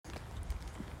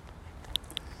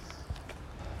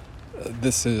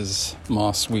This is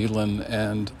Moss Whelan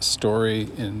and Story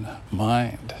in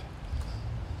Mind.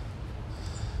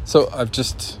 So I've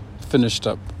just finished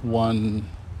up one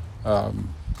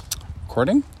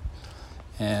recording,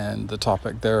 and the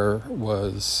topic there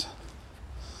was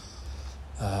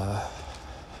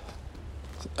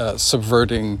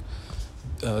subverting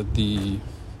the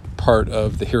part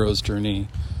of the hero's journey,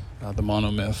 the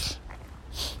monomyth,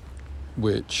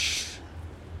 which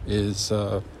is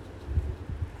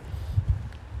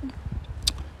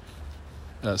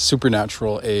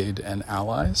supernatural aid and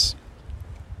allies.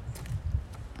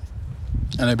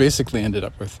 And I basically ended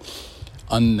up with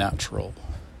unnatural,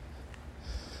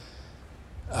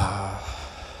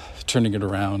 turning it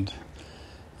around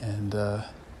and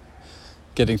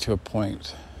getting to a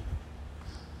point.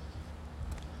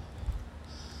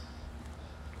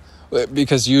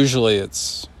 Because usually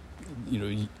it's,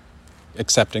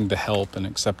 accepting the help and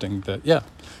accepting the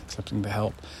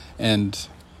help. And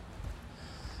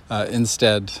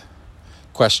instead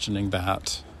questioning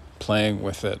that, playing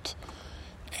with it,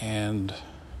 and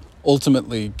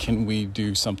ultimately, can we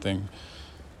do something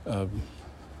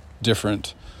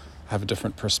different, have a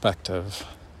different perspective?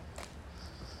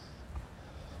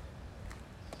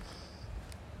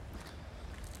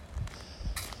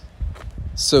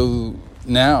 So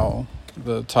now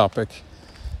the topic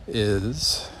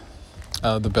is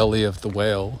the belly of the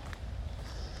whale.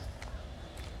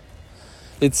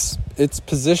 It's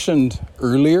positioned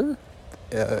earlier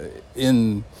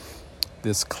in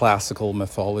this classical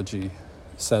mythology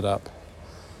setup,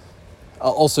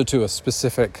 also to a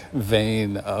specific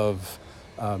vein of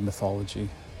mythology,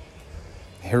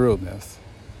 hero myth.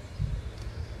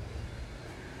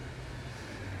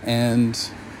 And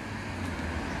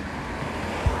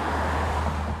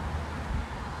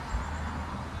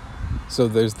so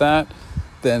there's that.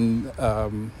 Then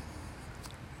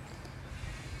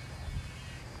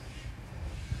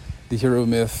the hero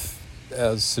myth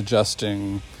as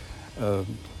suggesting the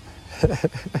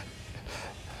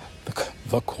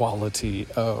quality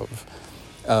of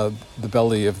the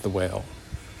belly of the whale.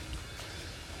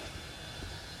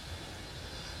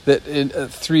 That in a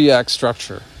 3-act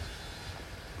structure,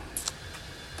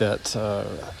 that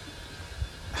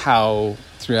how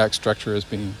 3-act structure is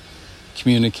being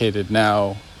communicated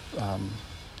now,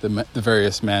 the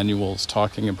various manuals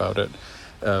talking about it,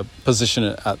 position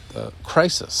it at the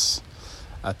crisis,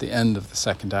 at the end of the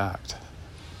second act.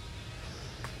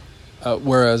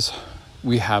 Whereas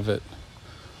we have it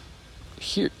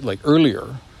here, like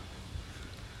earlier,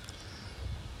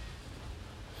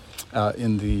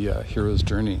 in the hero's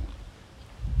journey.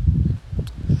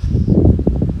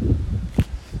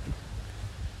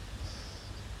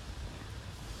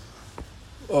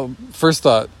 First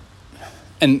thought,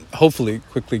 and hopefully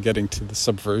quickly getting to the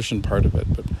subversion part of it,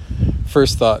 but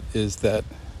first thought is that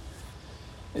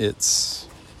it's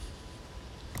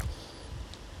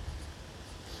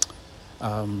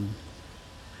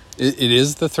it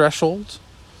is the threshold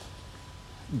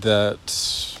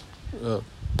that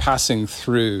passing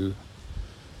through,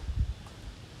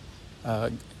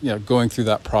 going through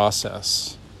that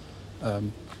process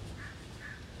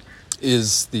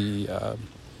is the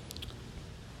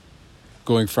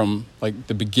going from like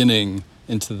the beginning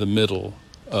into the middle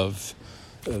of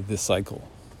the cycle.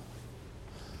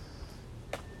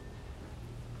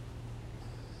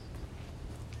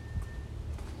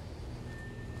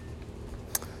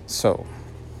 So,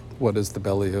 what is the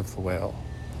belly of the whale?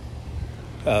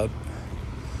 The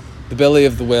belly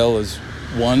of the whale is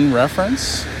one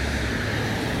reference.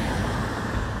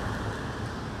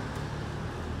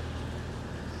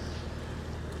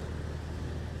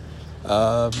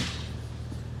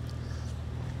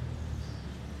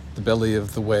 The belly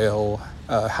of the whale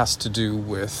has to do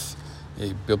with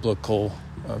a biblical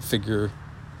figure,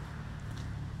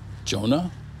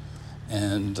 Jonah,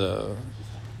 and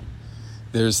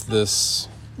there's this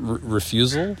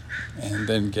refusal and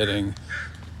then getting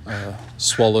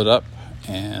swallowed up,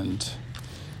 and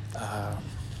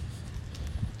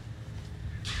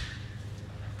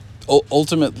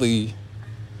ultimately,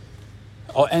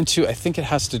 and two, I think it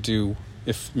has to do,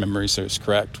 if memory serves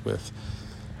correct, with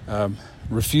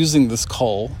refusing this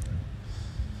call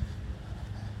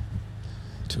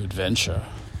to adventure,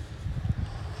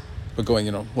 but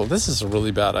going, well, this is a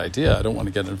really bad idea. I don't want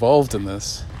to get involved in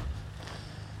this.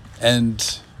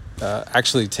 And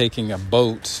actually taking a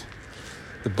boat,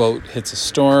 the boat hits a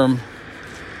storm,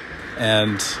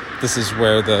 and this is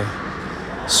where the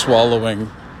swallowing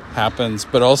happens,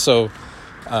 but also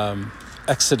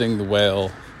exiting the whale,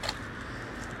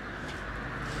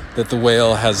 that the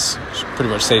whale has pretty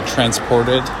much, say,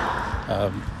 transported,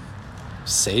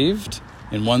 saved,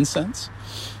 in one sense.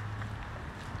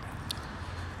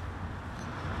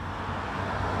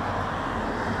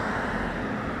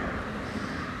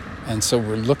 And so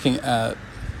we're looking at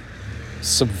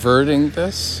subverting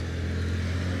this.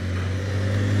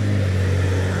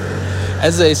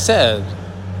 As I said,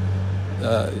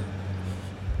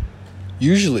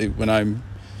 usually when I'm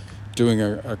doing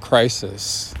a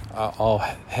crisis, I'll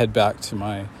head back to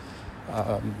my,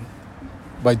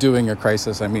 by doing a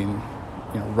crisis, I mean,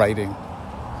 writing.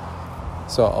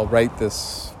 So I'll write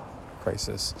this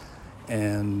crisis,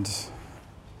 and,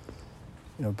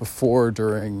 before,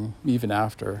 during, even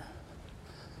after,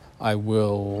 I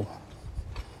will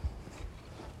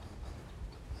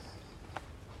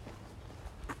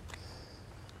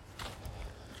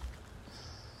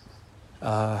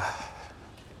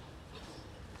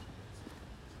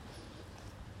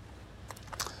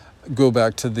go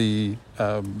back to the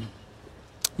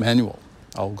manual.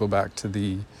 I'll go back to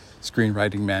the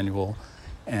screenwriting manual,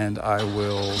 and I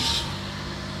will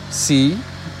see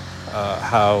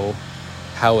how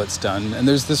it's done. And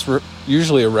there's this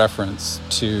usually a reference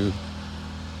to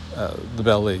the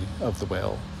belly of the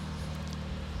whale.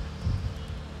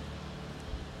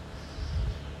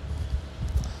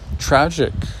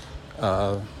 Tragic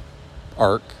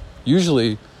arc,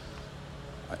 usually,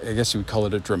 I guess you would call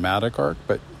it a dramatic arc,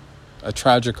 but a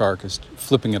tragic arc is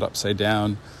flipping it upside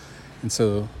down. And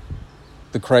so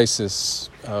the crisis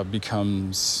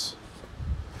becomes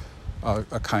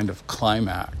a kind of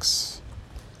climax.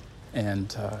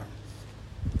 And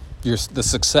the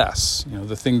success,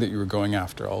 the thing that you were going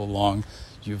after all along,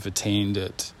 you've attained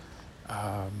it.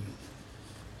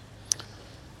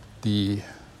 The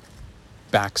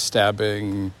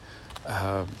backstabbing,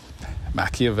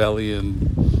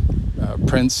 Machiavellian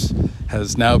prince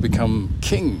has now become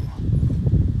king.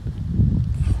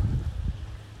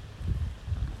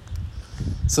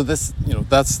 So this,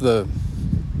 that's the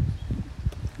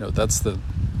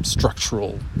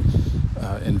structural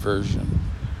inversion.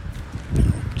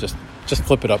 Just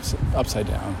flip it upside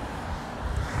down.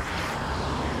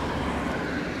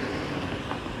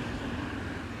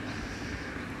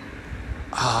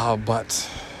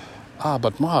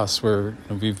 But Moss,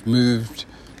 we've moved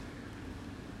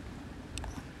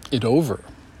it over.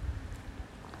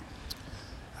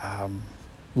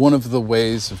 One of the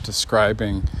ways of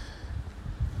describing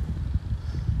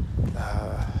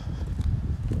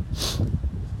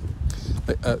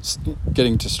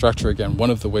getting to structure again, one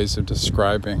of the ways of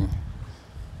describing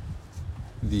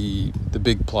the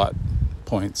big plot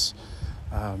points,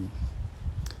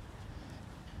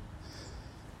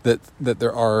 that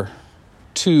there are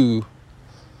two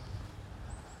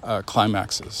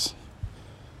climaxes.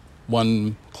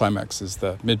 One climax is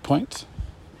the midpoint,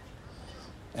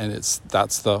 and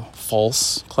that's the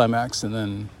false climax, and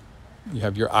then you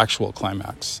have your actual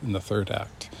climax in the third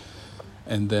act.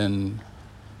 And then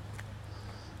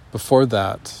before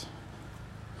that,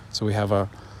 so we have a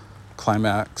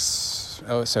climax,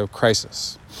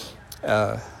 crisis.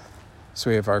 So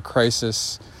we have our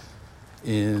crisis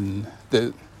in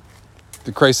the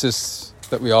crisis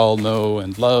that we all know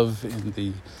and love at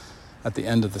the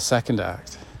end of the second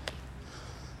act.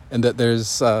 And that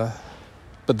there's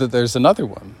another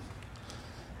one,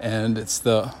 and it's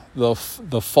the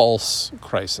false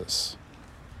crisis.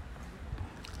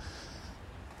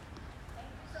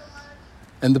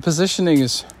 And the positioning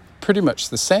is pretty much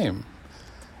the same.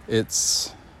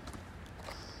 It's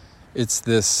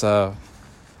this,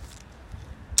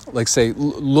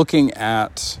 looking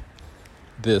at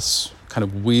this kind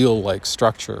of wheel-like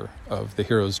structure of the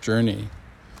hero's journey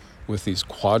with these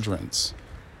quadrants.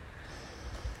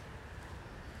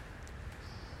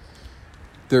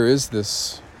 There is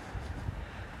this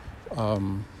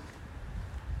I'm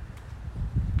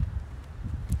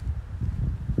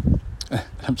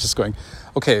just going,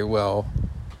 okay, well,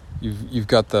 you've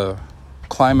got the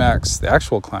climax, the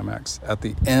actual climax at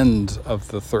the end of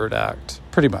the third act,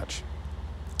 pretty much.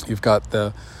 You've got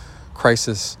the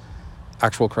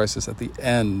actual crisis at the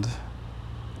end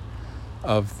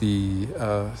of the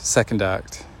second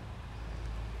act.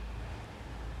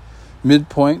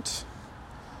 Midpoint,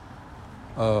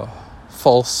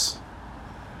 false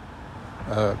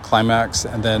climax,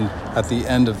 and then at the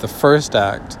end of the first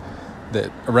act, that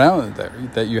around there,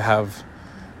 that you have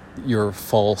your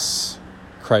false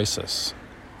crisis.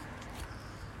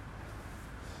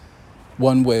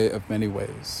 One way of many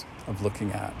ways of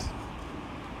looking at.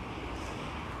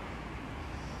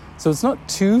 So it's not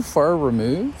too far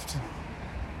removed.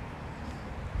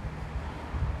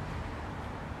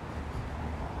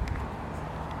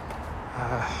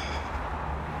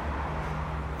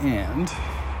 And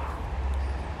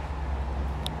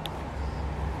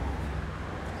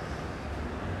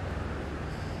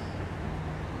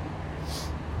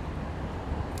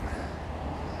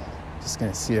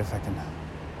going to see if I can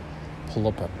pull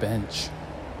up a bench.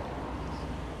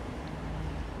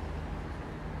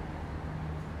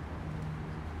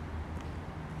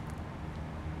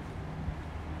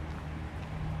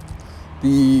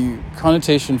 The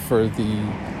connotation for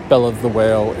the belly of the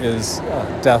whale is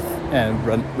death and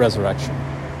resurrection.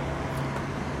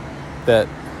 That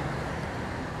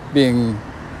being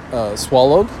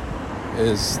swallowed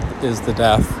is the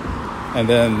death, and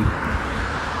then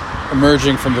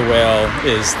emerging from the whale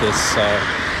is this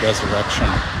resurrection.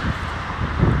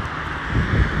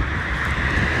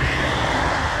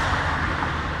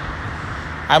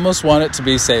 I almost want it to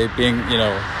be, say, being,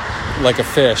 like a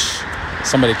fish.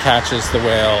 Somebody catches the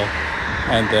whale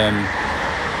and then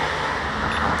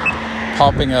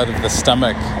popping out of the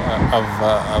stomach of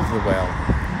the whale.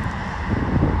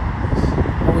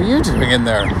 What were you doing in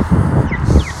there?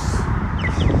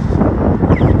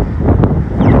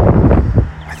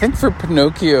 I think for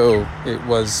Pinocchio, it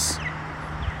was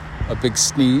a big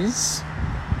sneeze,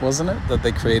 wasn't it? That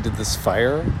they created this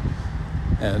fire,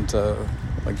 and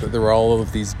there were all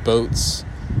of these boats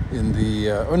in the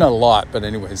not a lot, but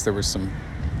anyways, there was some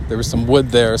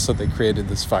wood there, so they created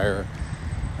this fire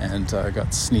and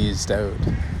got sneezed out.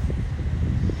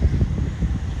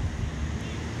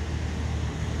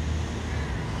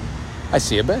 I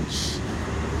see a bench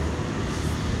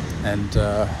and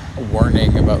a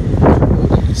warning about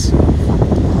coyotes.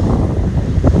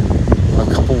 A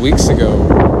couple weeks ago,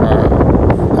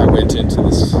 I went into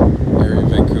this area of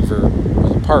Vancouver.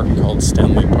 There's a park called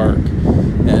Stanley Park,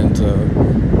 and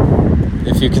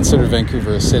if you consider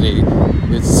Vancouver a city,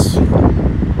 it's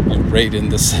right in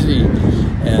the city,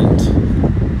 and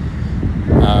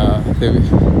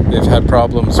they've had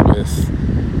problems with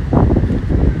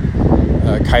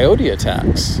coyote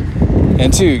attacks,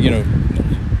 and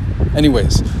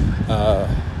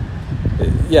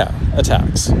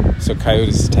attacks. So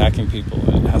coyotes attacking people,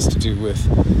 and it has to do with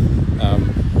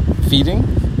feeding.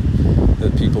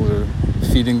 That people are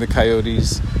feeding the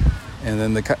coyotes, and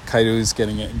then the coyotes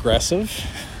getting aggressive,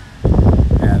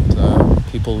 and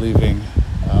people leaving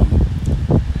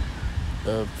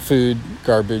food,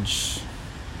 garbage,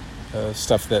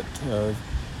 stuff that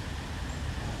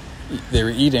they were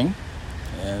eating,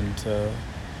 and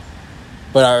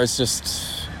but I was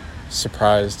just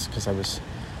surprised because I was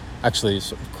actually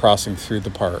sort of crossing through the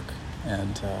park,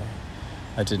 and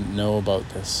I didn't know about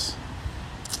this.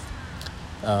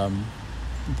 The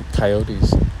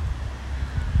coyotes.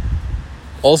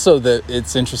 Also, that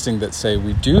it's interesting that, say,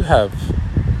 we do have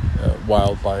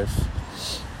wildlife,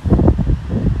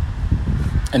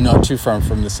 and not too far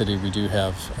from the city, we do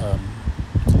have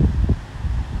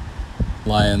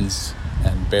lions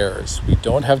and bears. We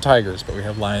don't have tigers, but we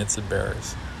have lions and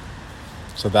bears.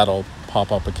 So that'll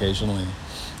pop up occasionally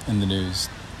in the news.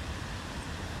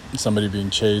 Somebody being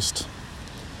chased.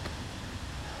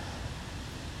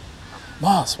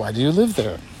 Moss, why do you live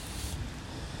there?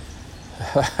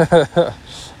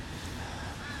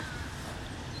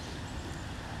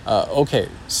 Okay,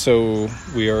 so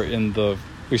we're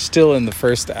still in the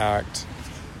first act,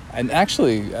 and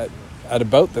actually at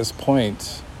about this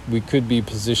point we could be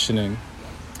positioning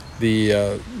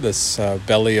this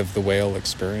belly of the whale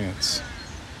experience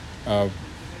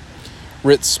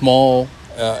writ small.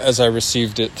 As I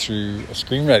received it through a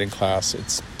screenwriting class,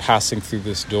 it's passing through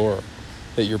this door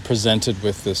that you're presented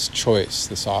with this choice,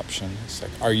 this option. It's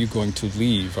like, are you going to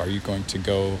leave? Are you going to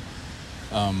go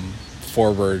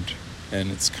forward?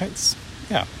 And it's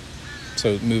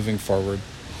so moving forward.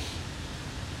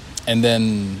 And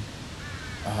then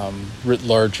writ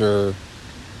larger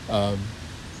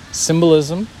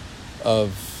symbolism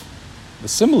of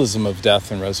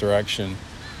death and resurrection,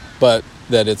 but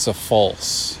that it's a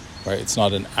false, right? It's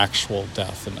not an actual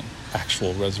death and an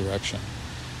actual resurrection.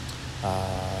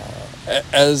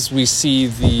 As we see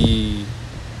it's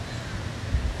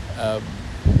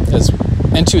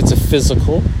a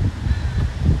physical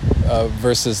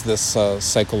versus this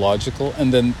psychological,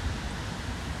 and then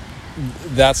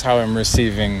that's how I'm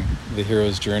receiving the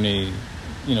hero's journey.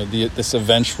 This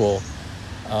eventual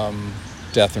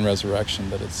death and resurrection.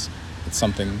 That it's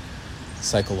something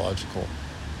psychological.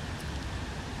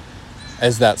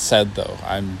 As that said, though,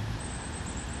 I'm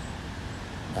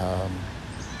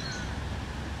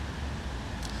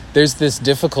there's this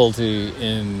difficulty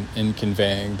in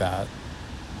conveying that.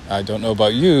 I don't know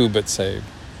about you, but say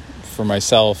for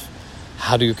myself,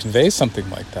 how do you convey something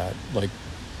like that? Like,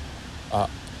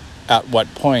 at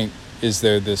what point is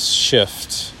there this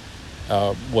shift?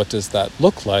 What does that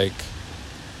look like?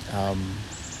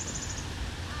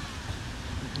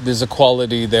 There's a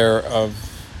quality there of,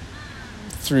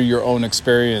 through your own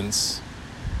experience,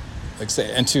 like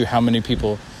say, and two, how many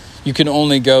people you can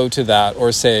only go to that,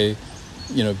 or say,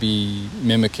 be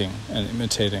mimicking and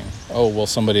imitating. Oh, well,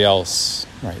 somebody else,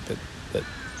 right? That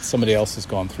somebody else has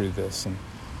gone through this, and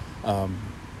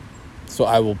so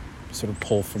I will sort of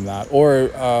pull from that,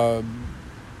 or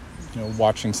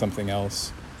watching something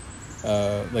else,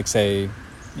 like say,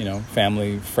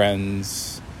 family,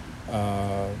 friends,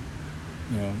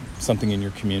 something in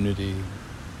your community,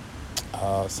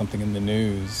 something in the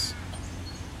news,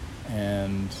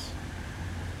 and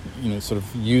sort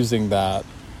of using that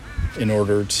in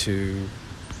order to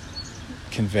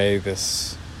convey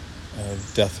this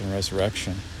death and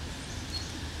resurrection.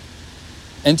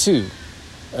 And two,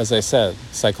 as I said,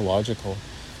 psychological.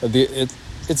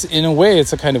 It's in a way,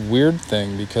 it's a kind of weird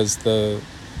thing, because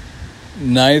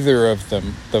neither of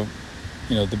them, the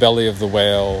belly of the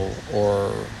whale,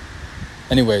 or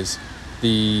anyways,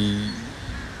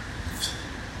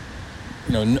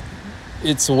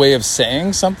 it's a way of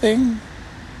saying something,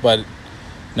 but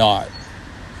not.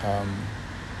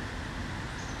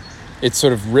 It's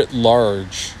sort of writ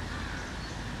large.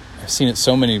 I've seen it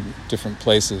so many different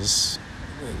places,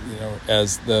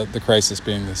 as the crisis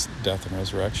being this death and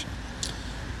resurrection.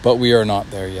 But we are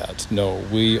not there yet. No,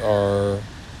 we are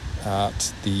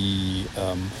at the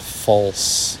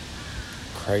false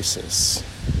crisis.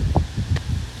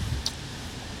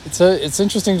 It's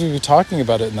interesting to be talking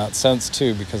about it in that sense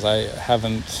too, because I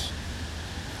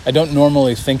don't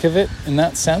normally think of it in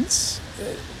that sense.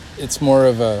 It's more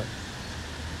of a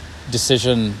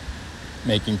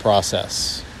decision-making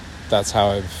process. That's how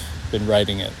I've been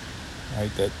writing it,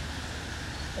 right? That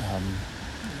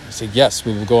I say, yes,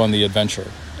 we will go on the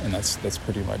adventure, and that's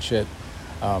pretty much it.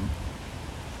 And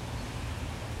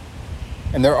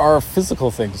there are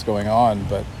physical things going on,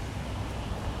 but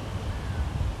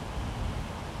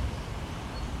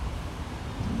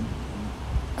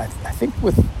I think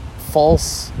with the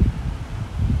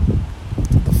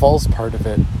false part of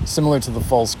it, similar to the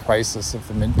false crisis of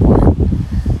the midpoint,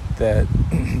 that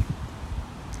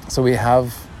so we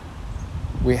have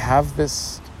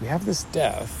this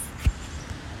death,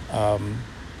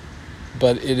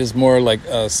 but it is more like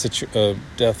a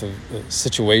death of a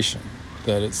situation,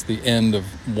 that it's the end of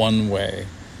one way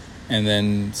and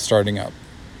then starting up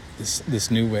this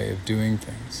new way of doing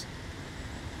things.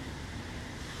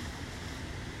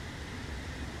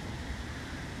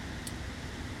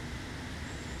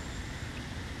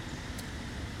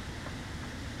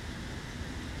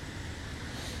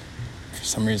 For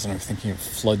some reason I'm thinking of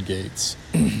floodgates,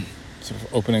 sort of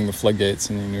opening the floodgates,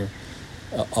 and then you're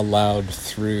allowed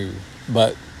through,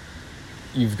 but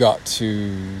you've got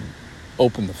to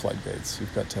open the floodgates.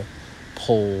 You've got to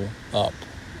pull up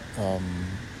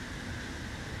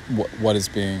what is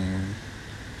being,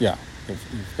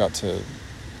 you've got to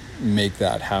make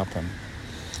that happen.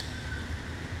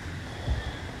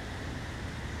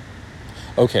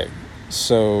 Okay,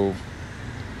 so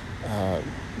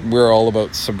we're all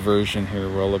about subversion here.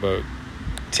 We're all about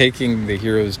taking the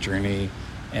hero's journey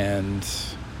and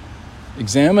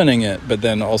examining it, but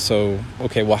then also,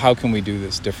 okay, well, how can we do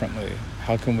this differently?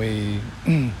 How can we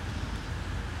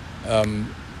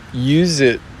use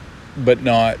it, but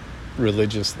not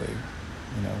religiously,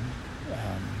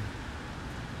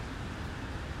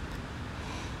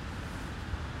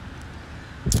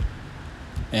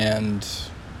 and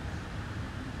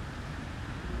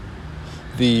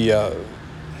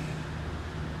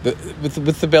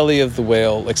with the belly of the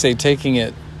whale, like say taking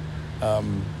it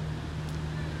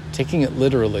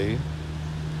literally,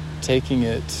 taking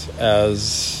it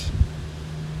as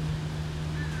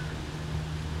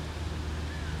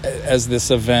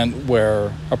this event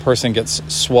where a person gets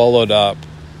swallowed up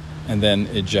and then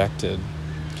ejected.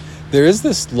 There is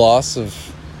this loss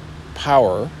of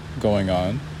power going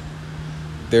on.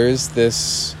 There is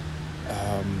this,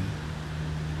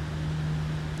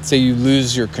 say you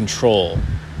lose your control,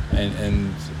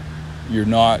 and you're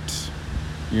not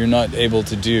able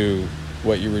to do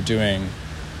what you were doing,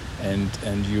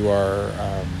 and you are,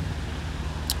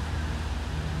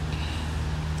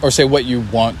 or say what you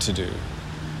want to do.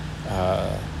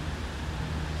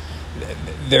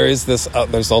 There is this.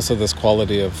 There's also this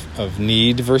quality of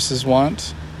need versus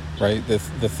want, right? The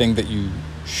thing that you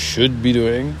should be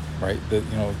doing, right? That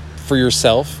for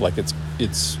yourself, like it's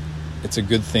a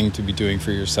good thing to be doing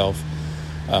for yourself,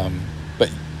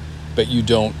 but you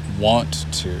don't want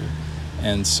to,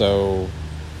 and so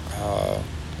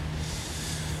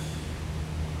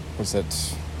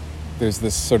there's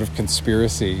this sort of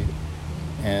conspiracy,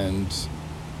 and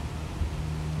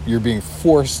you're being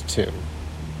forced to,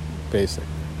 basically.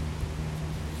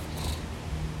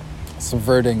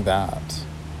 Subverting that.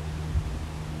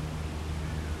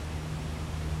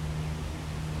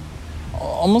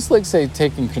 almost like, say,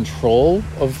 taking control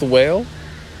of the whale,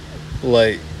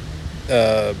 like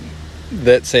that,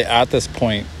 say, at this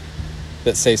point,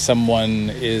 that, say,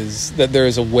 that there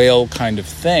is a whale kind of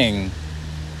thing,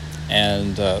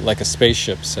 and like a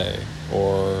spaceship, say,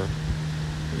 or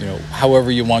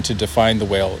however you want to define the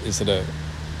whale. Is it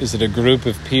a group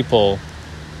of people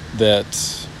that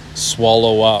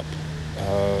swallow up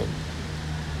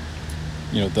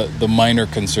the minor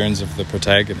concerns of the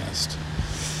protagonist?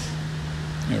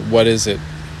 What is it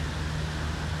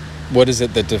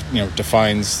that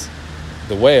defines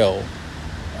the whale?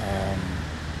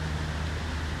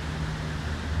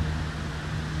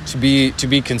 To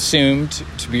be consumed,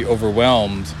 to be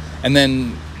overwhelmed, and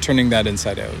then turning that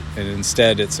inside out. And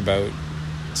instead it's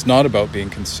not about being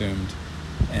consumed,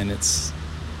 and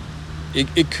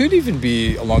it could even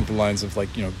be along the lines of, like,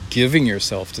 giving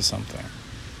yourself to something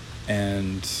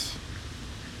and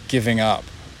giving up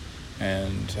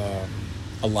and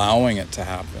allowing it to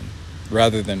happen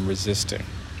rather than resisting.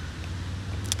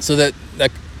 So that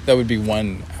would be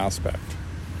one aspect.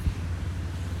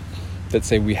 That,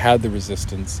 say, we had the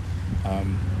resistance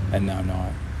and now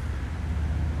not.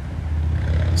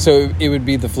 So it would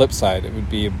be the flip side. It would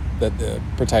be that the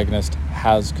protagonist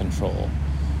has control,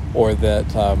 or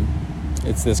that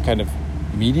it's this kind of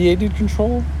mediated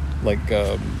control, like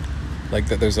that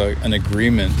there's an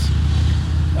agreement,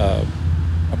 a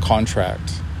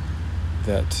contract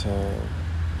that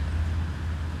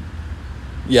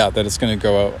that it's going to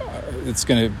go out, it's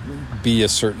going to be a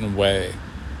certain way.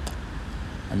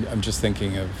 I'm just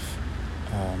thinking of,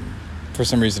 for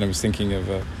some reason I was thinking of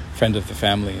a friend of the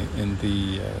family in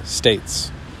the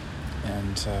States,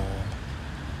 and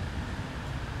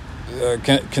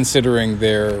considering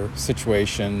their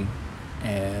situation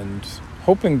and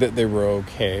hoping that they were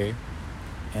okay,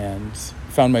 and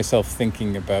found myself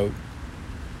thinking about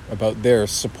their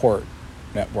support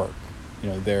network,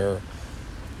 their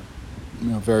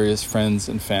various friends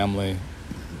and family,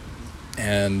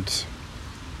 and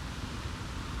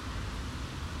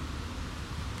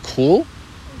cool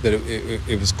that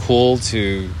it was cool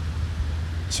to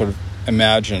sort of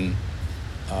imagine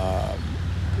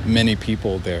many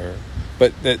people there,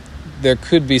 but that there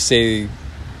could be, say,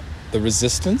 the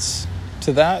resistance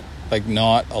to that, like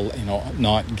not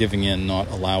giving in, not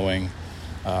allowing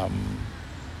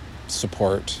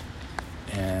support.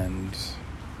 And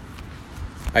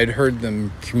I'd heard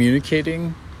them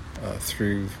communicating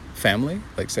through family.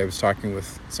 Like, say, I was talking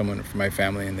with someone from my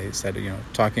family, and they said,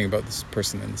 talking about this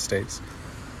person in the States,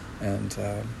 and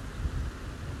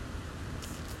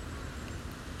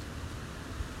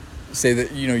say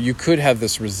that you could have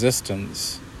this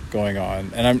resistance going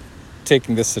on. And I'm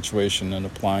taking this situation and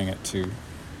applying it to,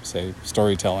 say,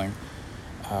 storytelling.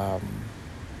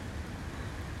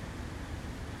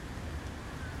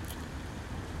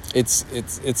 It's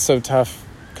so tough,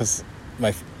 because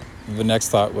the next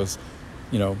thought was,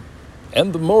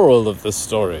 and the moral of the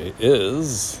story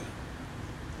is,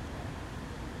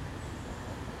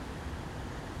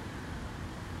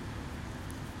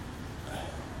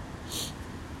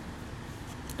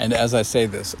 and as I say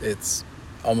this, it's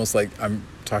almost like I'm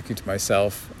talking to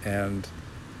myself, and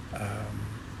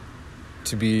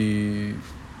to be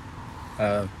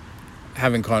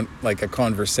having a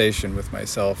conversation with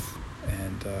myself,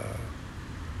 and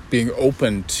being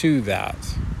open to that.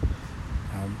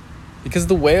 Because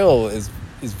the whale is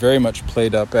very much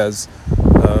played up as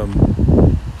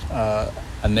a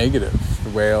negative. The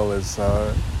whale is,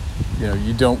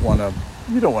 you don't want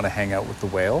to hang out with the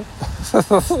whale.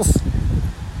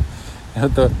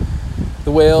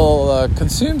 The whale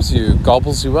consumes you,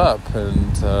 gobbles you up,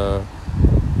 and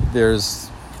there's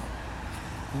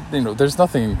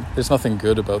nothing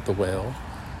good about the whale.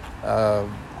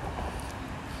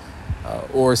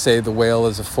 Or, say, the whale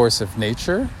is a force of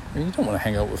nature. You don't want to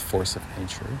hang out with force of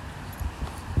nature.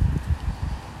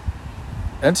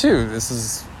 And two, this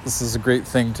is a great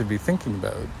thing to be thinking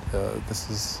about.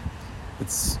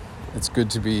 It's good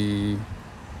to be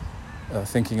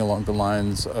thinking along the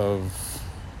lines of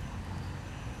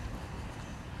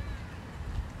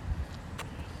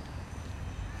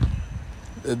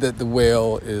that the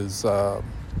whale is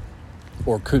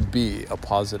or could be a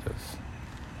positive.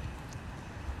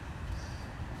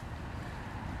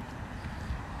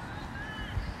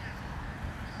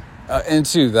 And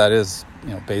two, that is,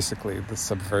 basically the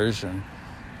subversion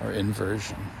or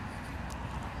inversion.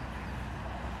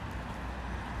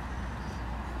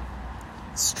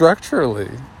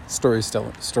 Structurally,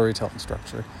 storytelling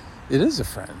structure, it is a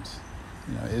friend.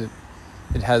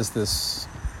 It has this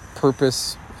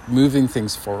purpose, moving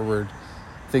things forward.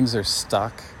 Things are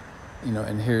stuck,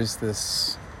 and here's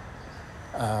this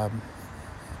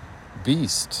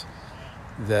beast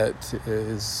that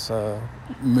is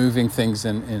moving things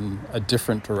in a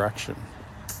different direction.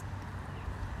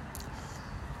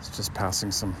 It's just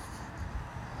passing some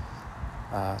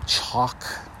chalk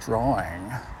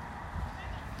drawing.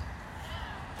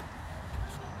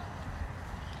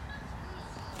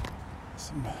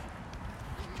 Some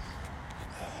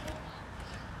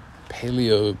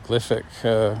paleoglyphic.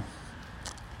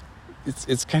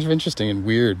 It's kind of interesting and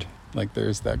weird. Like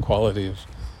there's that quality of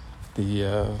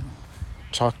the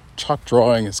chalk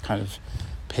drawing is kind of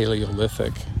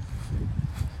Paleolithic.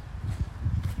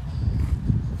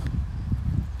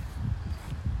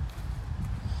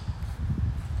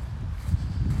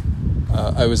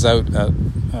 I was out at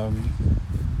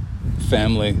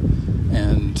family,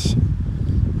 and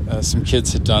some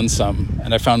kids had done some,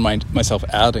 and I found myself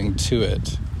adding to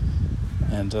it,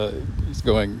 and he's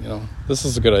going, this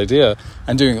is a good idea,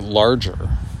 and doing it larger,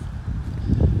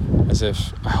 as if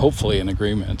hopefully in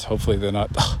agreement. Hopefully they're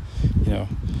not,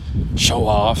 show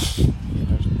off,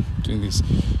 doing these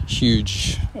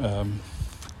huge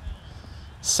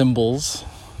symbols.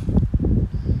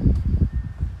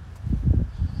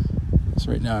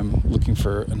 So right now I'm looking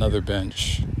for another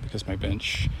bench because my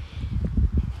bench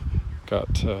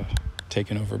got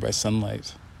taken over by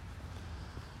sunlight.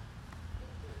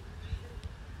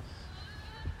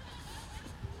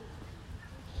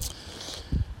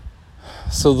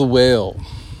 So the whale.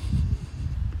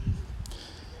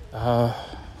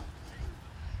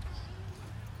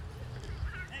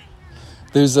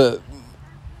 There's a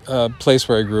place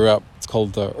where I grew up. It's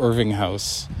called the Irving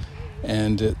House,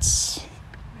 and it's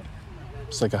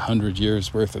like 100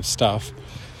 years worth of stuff.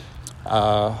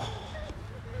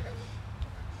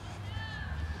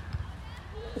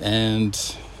 And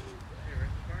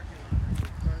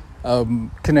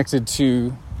connected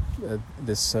to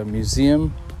this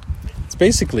museum. It's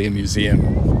basically a museum,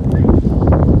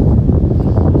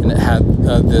 and it had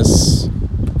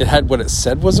it had what it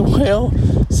said was a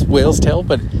whale's tail,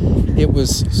 but it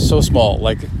was so small.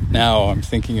 Like now I'm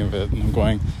thinking of it and I'm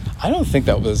going, I don't think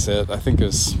that was it. I think it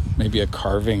was maybe a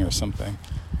carving or something.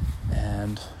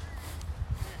 And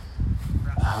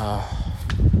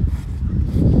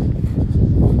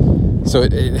so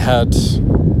it had,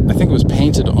 I think it was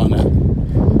painted on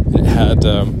it. It had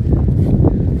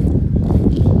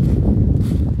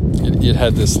it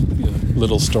had this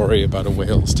little story about a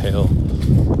whale's tail.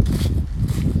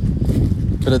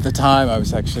 But at the time I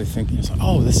was actually thinking,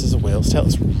 oh, this is a whale's tail.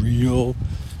 It's real.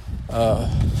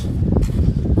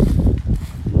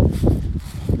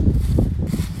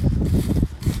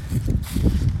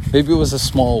 Maybe it was a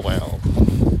small whale.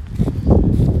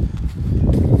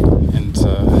 And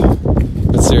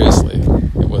but seriously,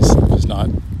 it was not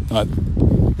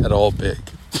at all big.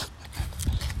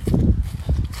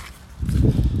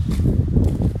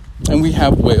 And we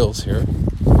have whales here.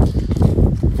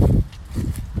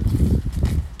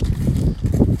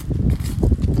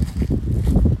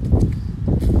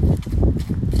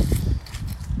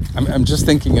 I'm just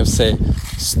thinking of, say,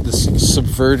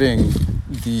 subverting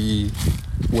the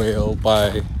whale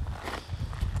by,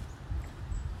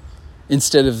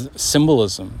 instead of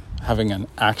symbolism, having an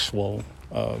actual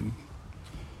whale.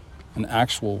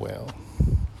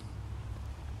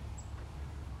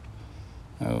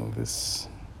 Oh, this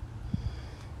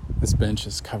bench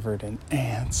is covered in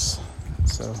ants,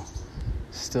 so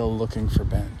still looking for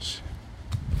bench.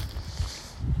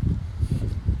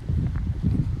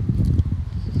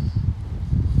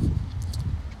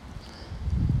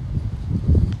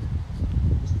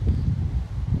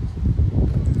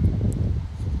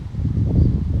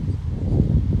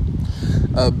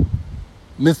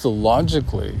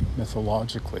 Mythologically,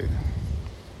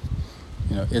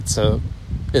 it's a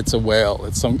whale.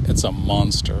 It's a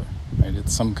monster, right?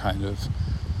 It's some kind of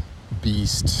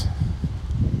beast,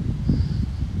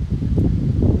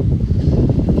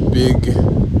 big.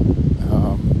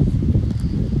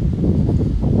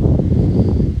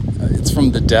 It's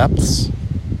from the depths,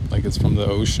 like it's from the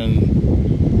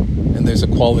ocean, and there's a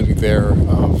quality there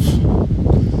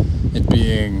of it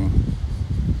being.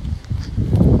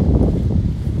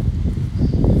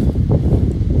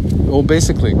 Well,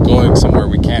 basically going somewhere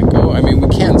we can't go. I mean, we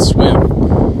can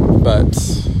swim,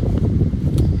 but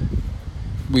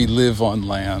we live on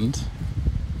land.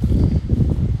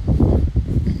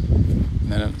 And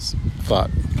then I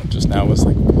thought just now was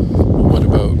like, well, what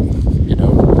about,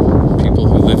 people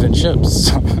who live in ships?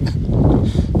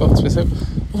 Boats.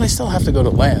 Well, they still have to go to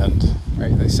land,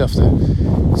 right? They still have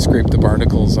to scrape the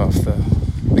barnacles off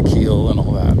the keel and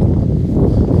all that.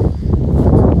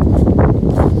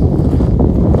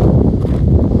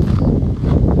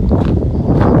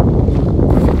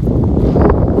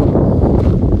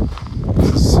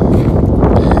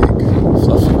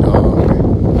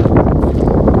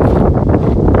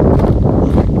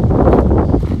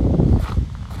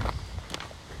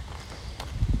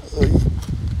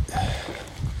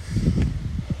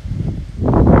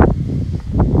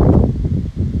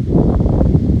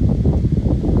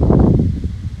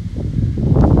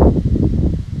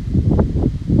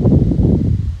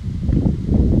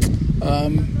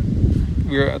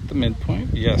 at the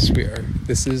midpoint. Yes, we are.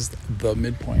 This is the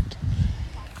midpoint.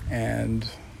 And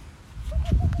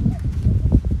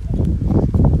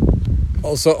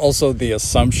also the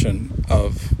assumption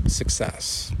of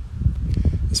success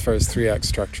as far as 3-act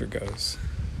structure goes.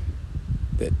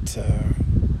 That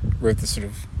we're at the sort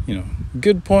of,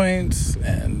 good point,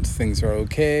 and things are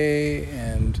okay,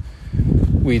 and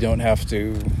we don't have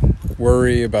to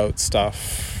worry about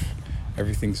stuff.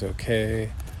 Everything's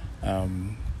okay.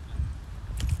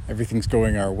 Everything's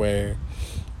going our way.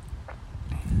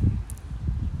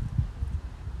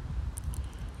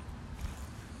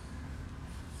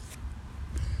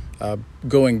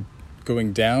 Going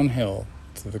downhill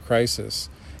to the crisis.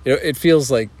 It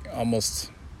feels like almost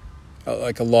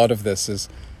like a lot of this is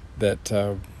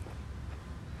that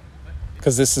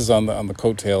because this is on the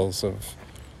coattails of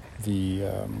the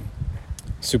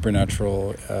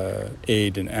supernatural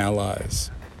aid and allies,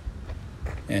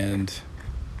 and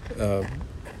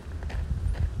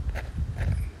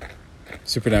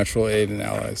supernatural aid and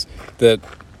allies that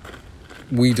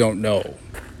we don't know.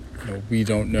 We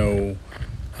don't know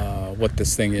what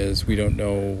this thing is. We don't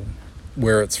know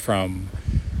where it's from.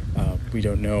 We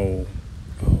don't know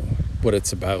what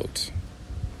it's about,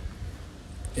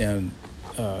 and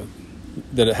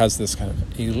that it has this kind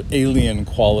of alien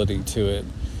quality to it.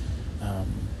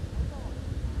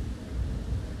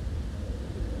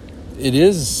 It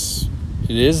is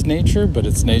nature, but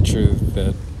it's nature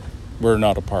that we're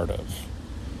not a part of.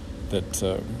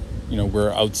 That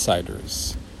we're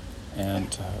outsiders,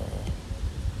 and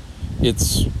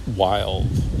it's wild.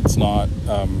 It's not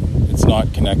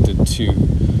connected to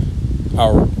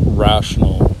our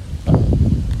rational,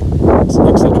 et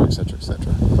cetera, et cetera, et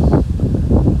cetera.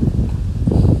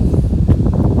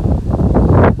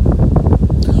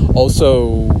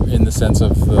 Also, in the sense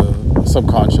of the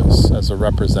subconscious as a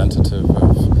representative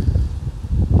of,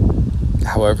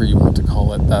 however you want to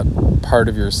call it, that part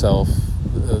of yourself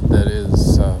that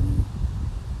is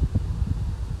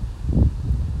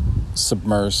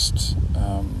submersed,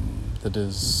 that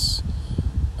is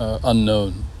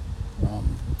unknown.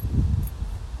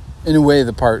 In a way,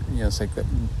 the part, it's like that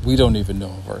we don't even know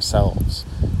of ourselves.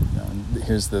 And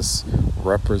here's this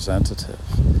representative,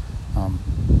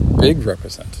 big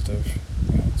representative.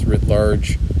 It's writ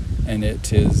large, and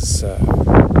it is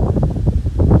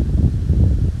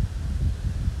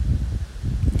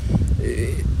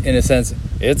in a sense,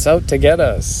 it's out to get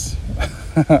us.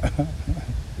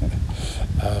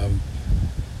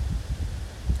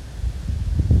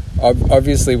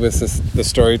 Obviously, with the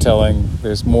storytelling,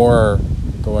 there's more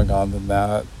going on than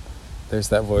that. There's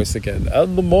that voice again.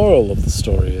 And the moral of the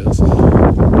story is,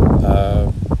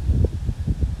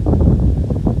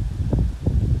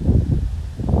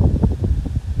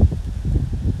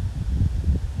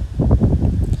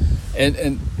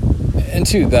 and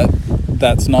too,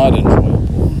 that's not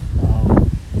enjoyable.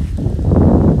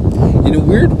 In a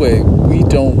weird way, we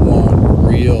don't want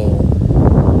real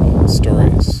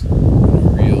stories,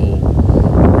 real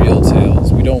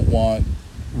tales. We don't want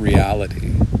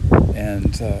reality,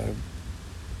 and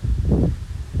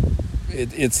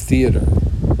it's theater.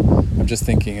 I'm just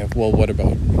thinking of, well, what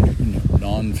about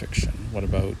nonfiction? What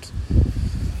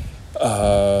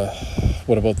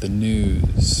about the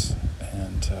news?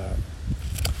 And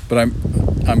but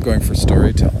I'm going for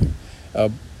storytelling.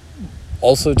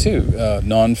 Also, too,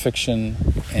 nonfiction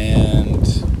and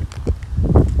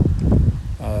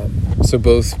so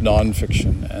both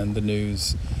nonfiction and the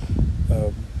news.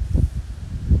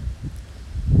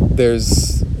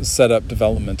 There's setup,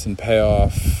 development, and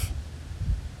payoff.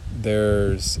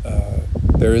 There is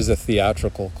a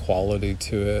theatrical quality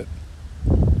to it.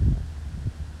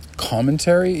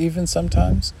 Commentary, even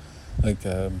sometimes, like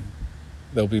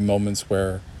there'll be moments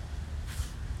where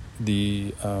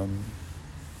the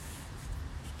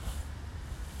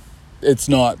it's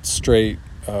not straight.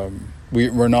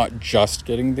 We're not just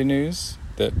getting the news.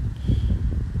 That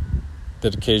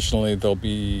occasionally there'll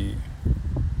be,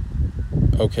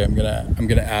 okay, I'm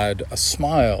gonna add a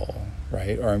smile,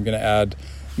 right? Or I'm gonna add,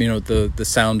 the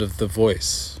sound of the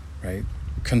voice, right?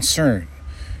 Concern,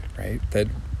 right? That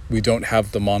we don't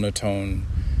have the monotone,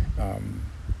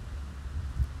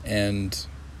 and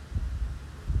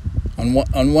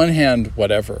on one hand,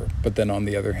 whatever, but then on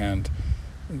the other hand,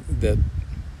 that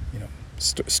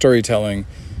storytelling,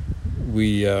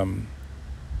 we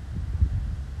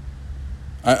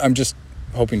I'm just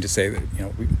hoping to say that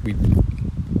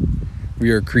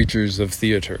we are creatures of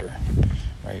theater,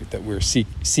 right? That we're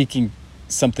seeking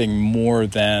something more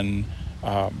than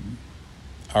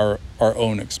our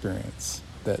own experience.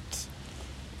 That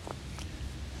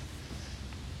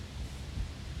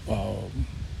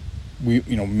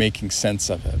making sense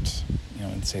of it,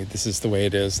 and say this is the way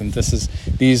it is, and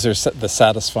these are the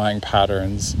satisfying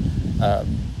patterns.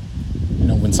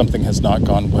 When something has not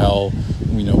gone well,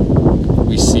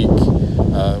 we seek,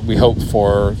 we hope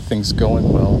for things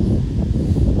going well.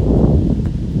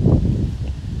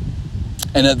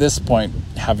 And at this point,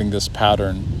 having this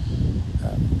pattern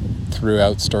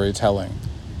throughout storytelling,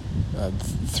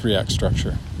 3-act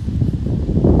structure.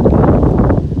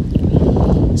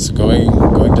 So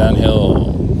going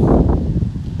downhill,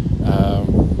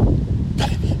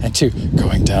 and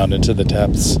going down into the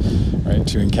depths, right?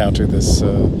 To encounter this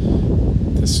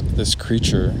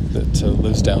creature that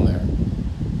lives down there.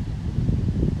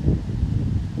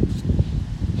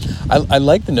 I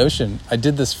like the notion. I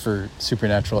did this for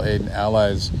Supernatural Aid and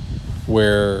Allies,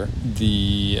 where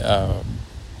the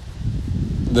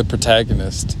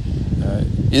protagonist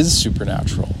is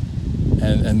supernatural,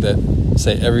 and that,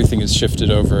 say, everything is shifted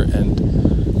over, and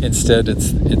instead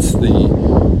it's the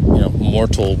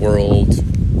mortal world,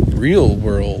 real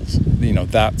world.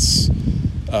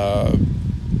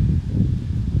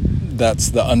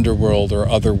 That's the underworld or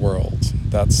other world.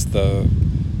 That's the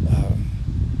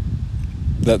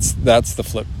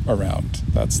flip around.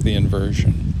 That's the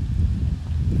inversion.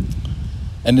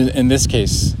 And in this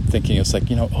case, thinking it's like,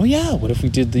 oh yeah, what if we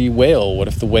did the whale? What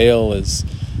if the whale is,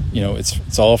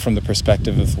 it's all from the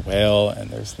perspective of the whale,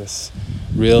 and there's this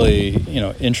really,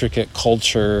 intricate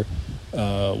culture,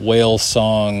 whale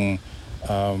song.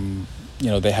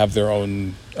 They have their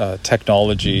own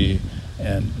technology,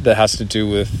 and that has to do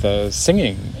with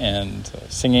singing and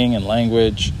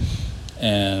language,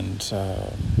 and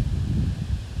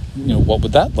what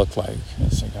would that look like?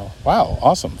 It's like, oh, wow,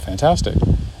 awesome, fantastic.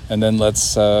 And then let's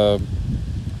sort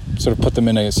of put them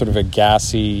in a sort of a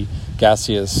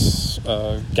gaseous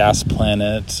gas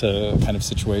planet kind of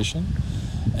situation,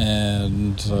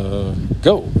 and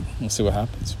go. We'll see what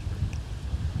happens.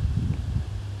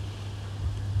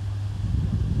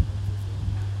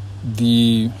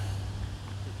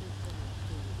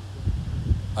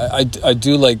 I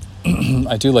do like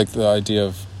I do like the idea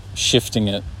of shifting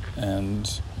it,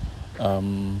 and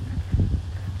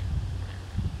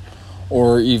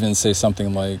or even say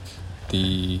something like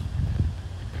the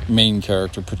main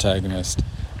character protagonist,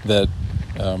 that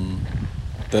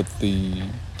the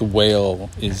whale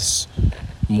is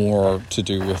more to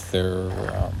do with their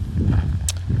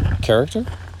character,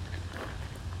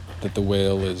 that the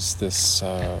whale is this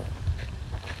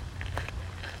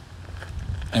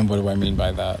and what do I mean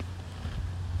by that?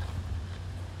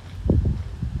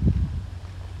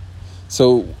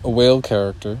 So a whale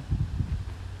character,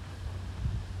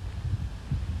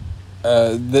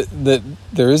 that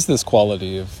there is this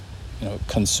quality of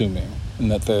consuming,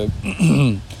 and that the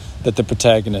that the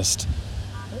protagonist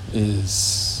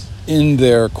is in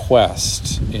their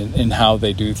quest in how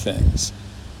they do things,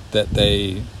 that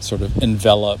they sort of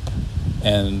envelop,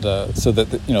 and so that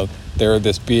they're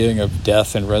this being of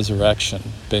death and resurrection,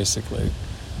 basically,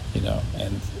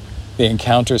 and they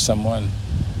encounter someone.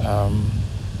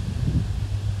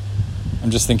 I'm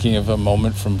just thinking of a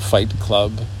moment from Fight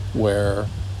Club where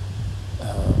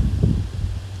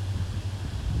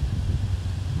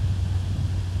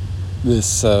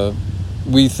this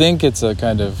we think it's a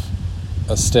kind of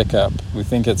a stick up. We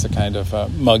think it's a kind of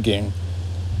mugging,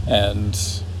 and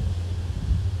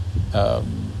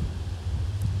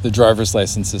the driver's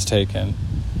license is taken,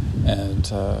 and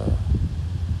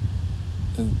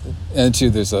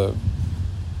too there's a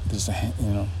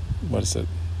what is it?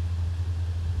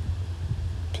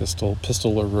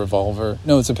 Pistol or revolver?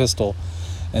 No, it's a pistol,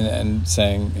 and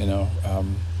saying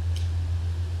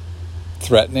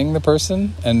threatening the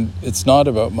person, and it's not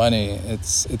about money.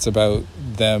 It's about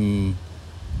them,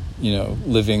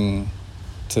 living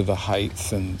to the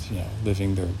heights, and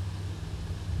living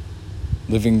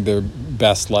their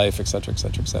best life, etc.,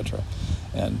 etc., etc.,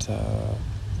 and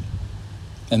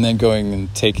then going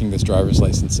and taking this driver's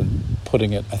license and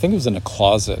putting it, I think it was in a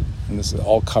closet, and this is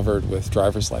all covered with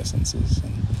driver's licenses.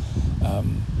 And,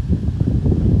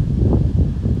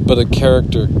 but a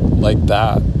character like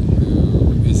that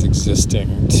who is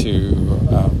existing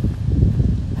to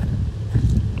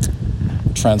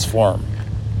transform,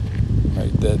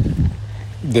 right? That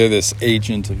they're this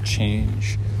agent of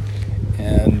change,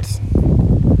 and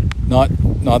not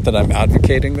that I'm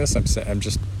advocating this. I'm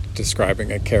just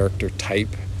describing a character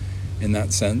type in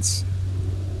that sense,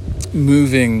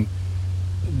 moving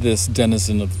this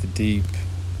denizen of the deep,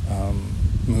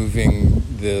 moving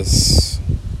this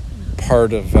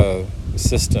part of a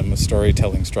system, a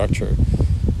storytelling structure,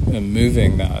 and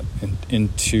moving that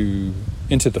into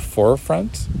the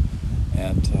forefront,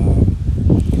 and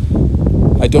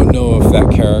I don't know if that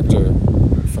character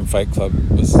from Fight Club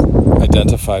was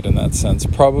identified in that sense.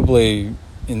 Probably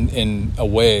in a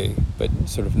way, but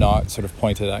sort of not sort of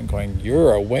pointed at and going,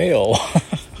 "You're a whale,"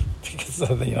 because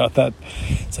that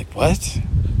it's like, what?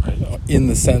 In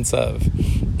the sense of,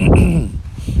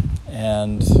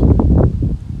 and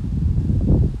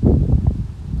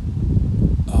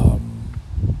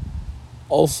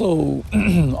also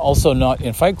not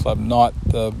in Fight Club, not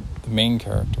the main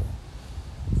character.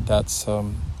 That's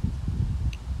so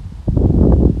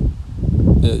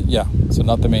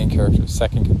not the main character,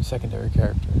 secondary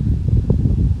character.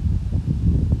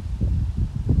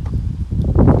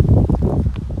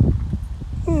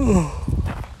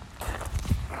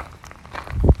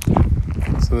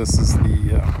 So this is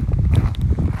the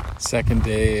second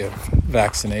day of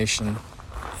vaccination,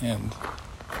 and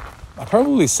I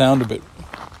probably sound a bit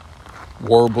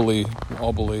wobbly,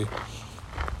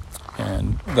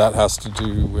 and that has to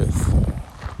do with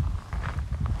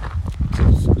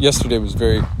yesterday was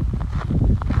very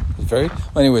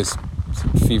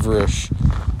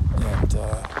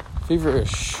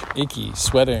feverish, achy,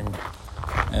 sweating,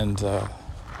 and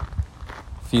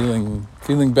feeling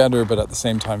better, but at the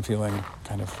same time feeling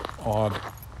kind of odd.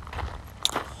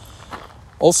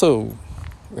 Also,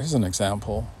 there's an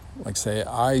example. Like, say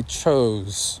I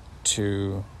chose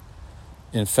to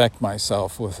infect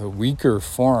myself with a weaker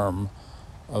form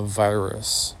of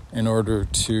virus in order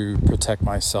to protect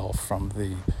myself from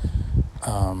the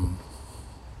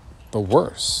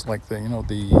worst, like and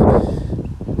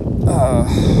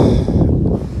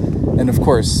of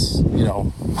course,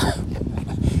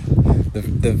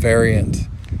 the variant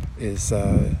is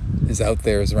out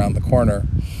there, is around the corner.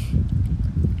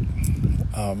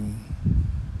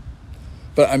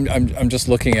 But I'm just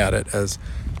looking at it as,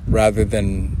 rather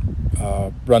than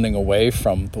running away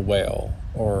from the whale,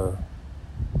 or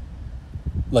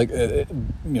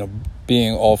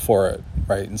being all for it,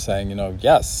 right, and saying,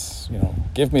 yes,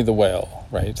 give me the whale,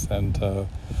 right, and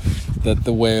that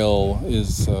the whale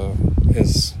is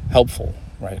helpful,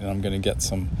 right, and I'm going to get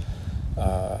some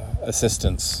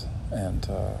assistance, and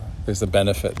there's a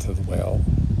benefit to the whale,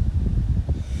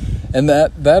 and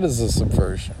that is a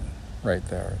subversion right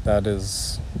there. That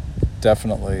is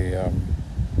definitely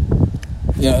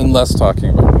and less talking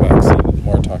about the vaccine, and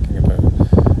more talking about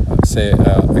say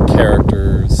a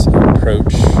character's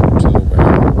approach to the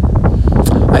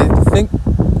whale. I think,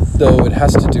 though, it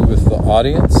has to do with the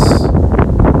audience,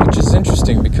 which is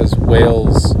interesting because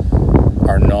whales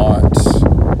are not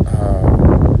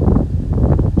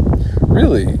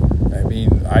really. I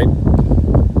mean, I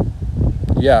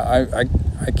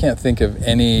can't think of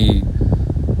any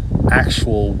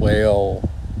actual whale.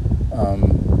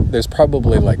 There's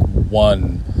probably like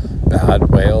one bad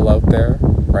whale out there,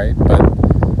 right? But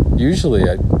usually,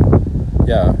 it's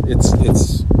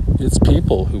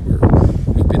people who've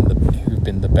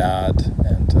been the bad,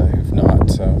 and who've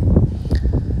not.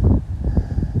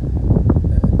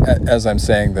 As I'm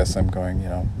saying this, I'm going,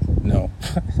 no,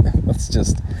 let's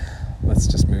just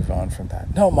move on from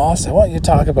that. No, Moss, I want you to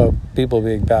talk about people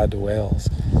being bad to whales.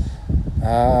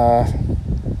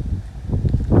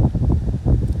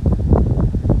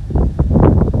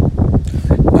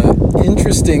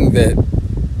 Interesting that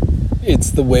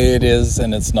it's the way it is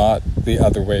and it's not the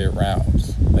other way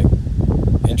around. Like,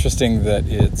 interesting that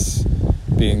it's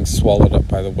being swallowed up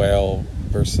by the whale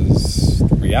versus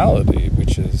the reality,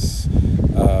 which is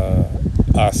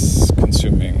us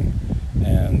consuming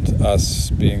and us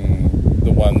being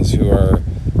the ones who are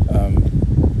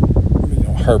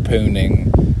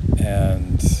harpooning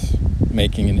and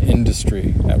making an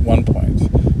industry at one point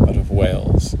out of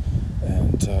whales.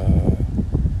 And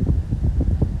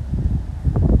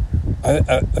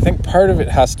I think part of it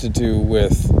has to do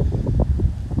with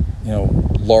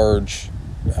large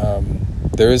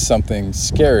there is something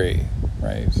scary,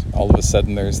 right? All of a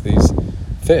sudden there's these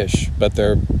fish, but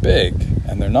they're big,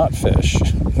 and they're not fish.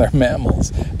 They're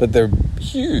mammals, but they're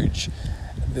huge.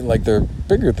 They're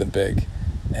bigger than big.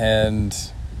 And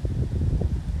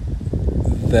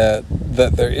that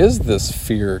there is this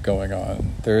fear going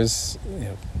on. There's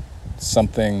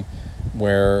something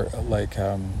where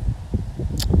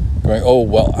going, oh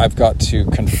well, I've got to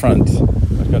confront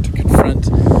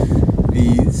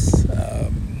these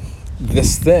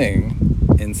this thing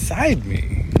inside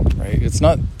me, right? It's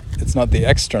not the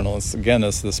external.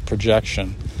 It's this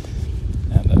projection.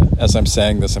 And as I'm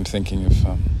saying this, I'm thinking of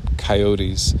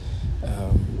coyotes,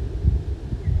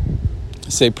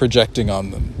 say, projecting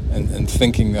on them and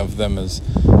thinking of them as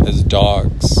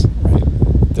dogs, right?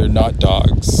 They're not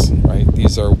dogs, right?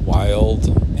 These are wild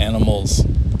animals.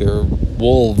 They're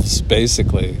wolves,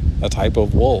 basically, a type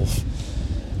of wolf.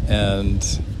 And,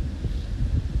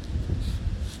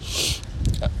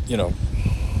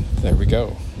 there we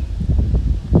go.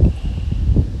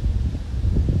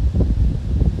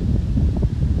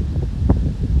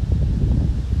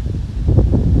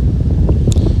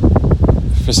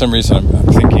 For some reason, I'm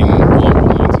thinking along the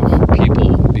lines of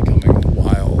people becoming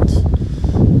wild,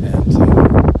 and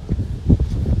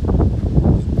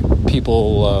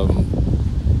people.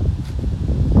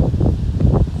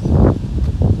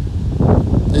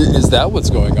 Is that what's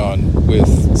going on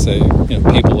with, say,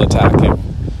 people attacking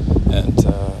and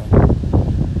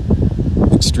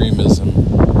extremism,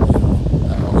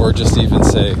 or just even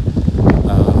say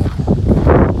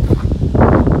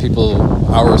people,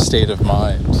 our state of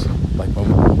mind, like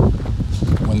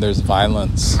when there's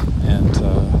violence and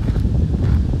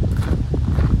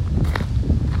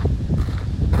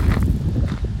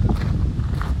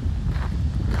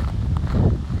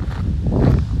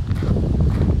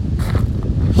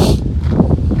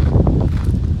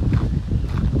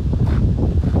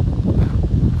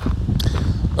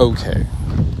okay,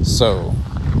 so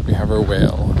we have our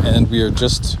whale, and we are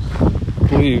just,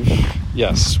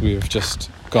 we've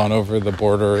just gone over the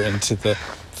border into the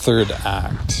third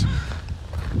act.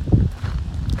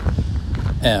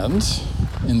 And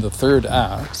in the third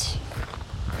act,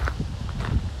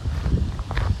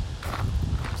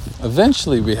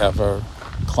 eventually we have our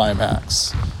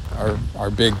climax,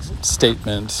 our big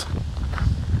statement.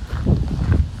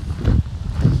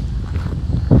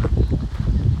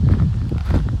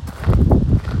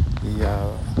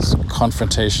 The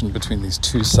confrontation between these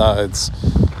two sides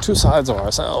of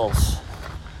ourselves.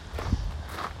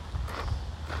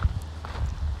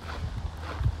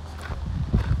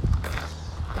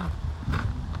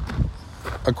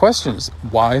 A question is,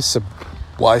 why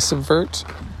subvert?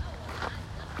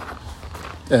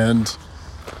 And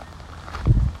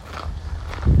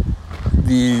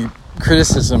the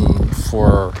criticism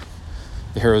for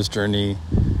the hero's journey,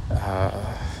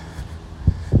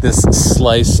 this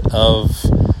slice of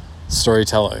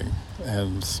storytelling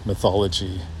and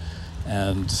mythology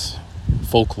and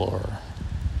folklore,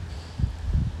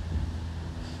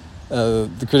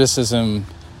 the criticism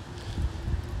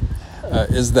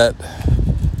is that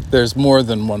there's more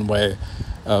than one way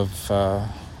of,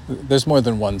 there's more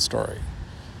than one story.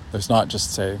 There's not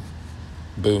just, say,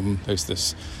 boom, there's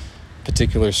this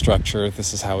particular structure,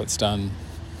 this is how it's done.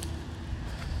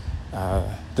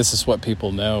 This is what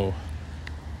people know.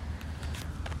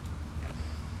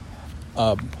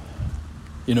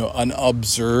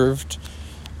 Unobserved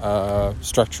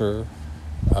structure,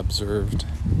 observed.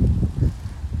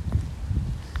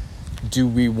 Do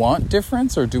we want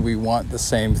difference, or do we want the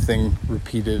same thing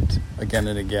repeated again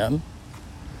and again?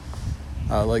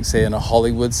 Like, say, in a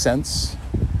Hollywood sense,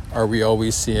 are we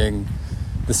always seeing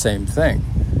the same thing?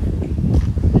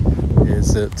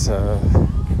 Is it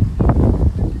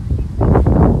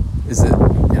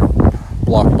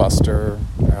blockbuster,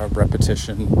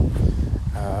 repetition,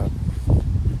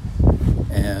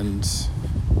 and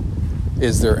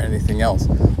is there anything else?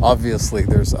 Obviously,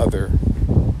 there's other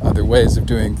ways of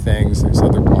doing things. There's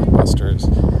other blockbusters.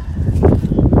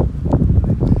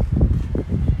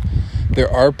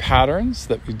 There are patterns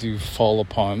that we do fall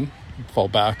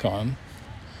back on.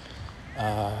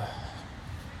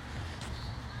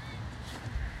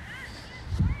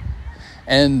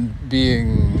 And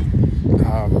being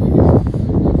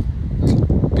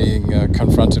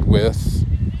confronted with,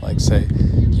 like, say,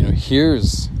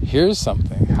 here's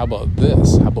something. How about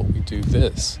this? How about we do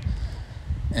this?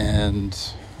 And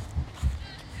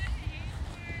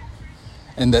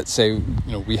that, say,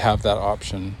 we have that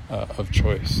option of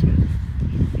choice.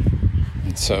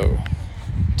 And so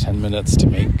 10 minutes to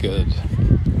make good.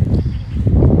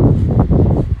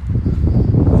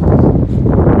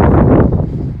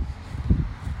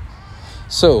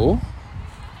 So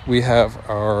we have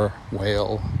our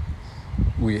whale.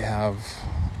 We have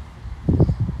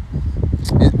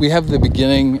the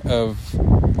beginning of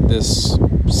this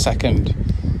second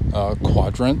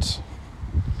quadrant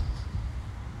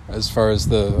as far as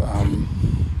the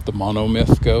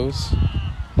monomyth goes,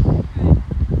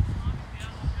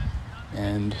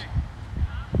 and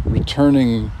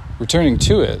returning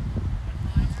to it.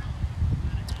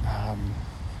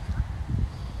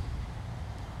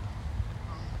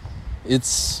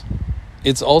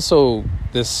 It's also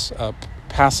this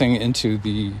passing into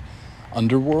the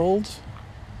underworld,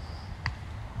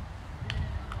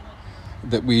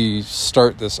 that we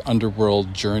start this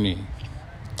underworld journey.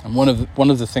 And one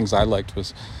of the things I liked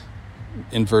was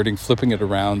flipping it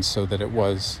around so that it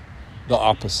was the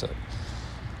opposite.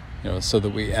 So that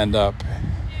we end up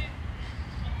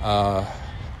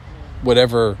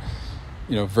whatever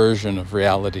version of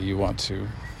reality you want to,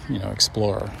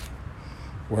 explore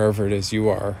wherever it is you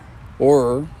are,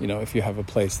 or, if you have a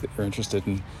place that you're interested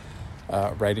in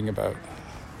writing about.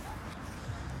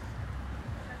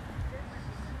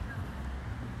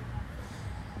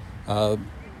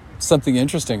 Something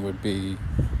interesting would be,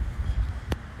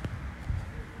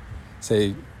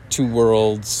 say, two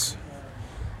worlds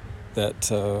that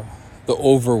the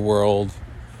overworld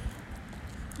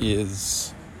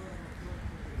is,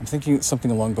 I'm thinking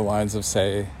something along the lines of,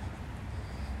 say,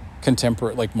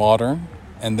 contemporary, like modern,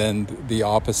 and then the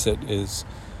opposite is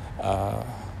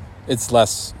it's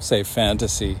less, say,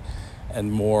 fantasy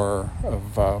and more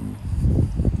of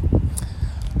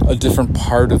a different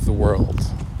part of the world,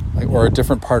 or a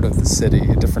different part of the city,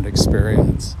 a different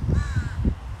experience,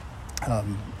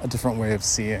 a different way of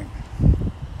seeing.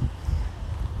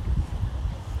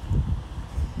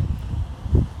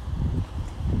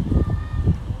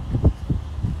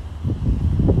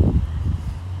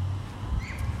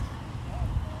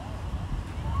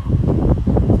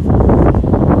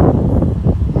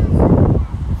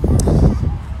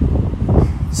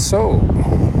 So,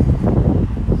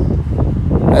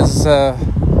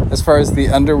 as far as the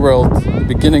underworld, the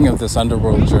beginning of this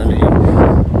underworld journey,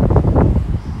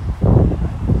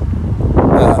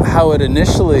 how it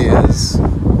initially is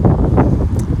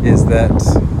that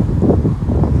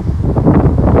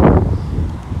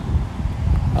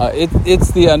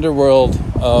it's the underworld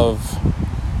of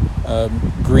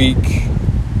Greek,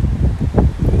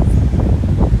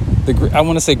 I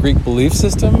want to say Greek belief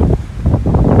system,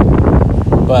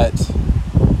 but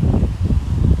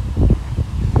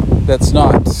that's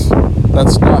not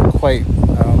quite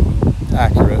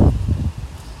accurate,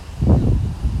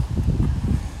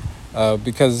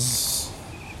 because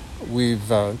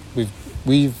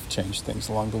we've changed things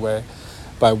along the way.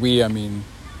 By we, I mean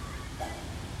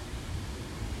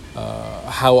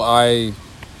how I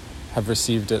have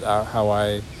received it, how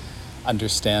I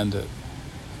understand it,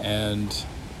 and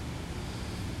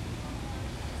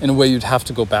in a way, you'd have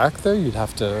to go back there. You'd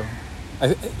have to,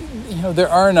 there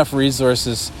are enough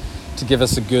resources to give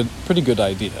us a pretty good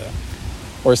idea,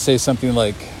 or say something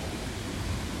like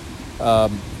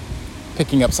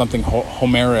picking up something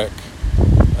Homeric,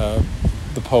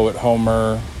 the poet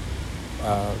Homer,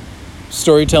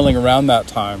 storytelling around that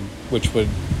time, which would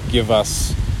give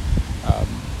us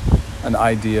an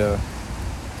idea.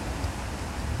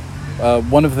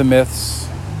 One of the myths,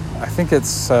 I think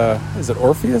it's is it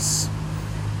Orpheus?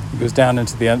 He goes down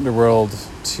into the underworld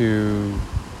to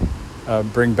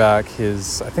bring back I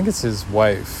think it's his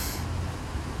wife.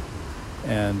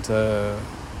 And,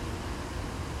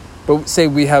 but say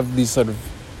we have these sort of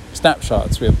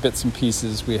snapshots, we have bits and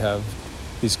pieces, we have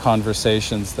these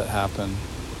conversations that happen.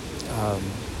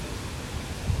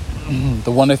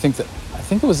 The one I think it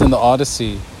was in the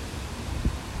Odyssey,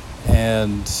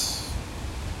 and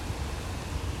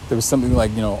there was something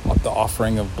like, the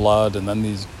offering of blood, and then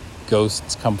these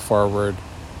ghosts come forward,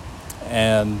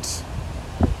 and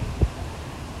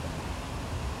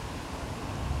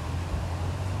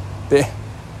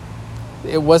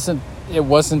it wasn't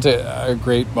a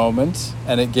great moment,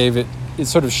 and it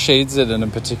sort of shades it in a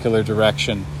particular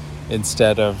direction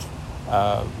instead of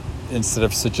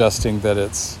suggesting that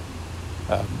it's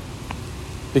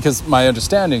because my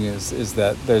understanding is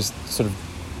that there's sort of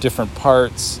different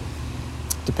parts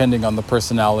depending on the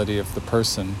personality of the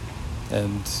person.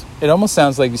 And it almost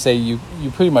sounds like you say you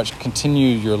pretty much continue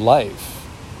your life.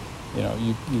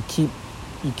 You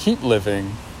keep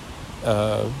living,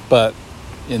 but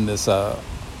in this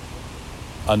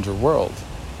underworld.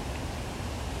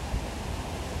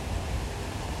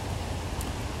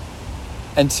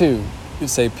 And two, you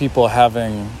say people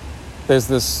there's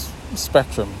this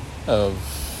spectrum of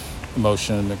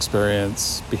emotion,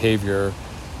 experience, behavior.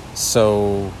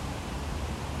 So,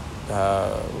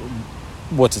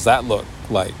 what does that look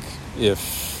like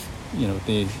if,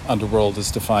 the underworld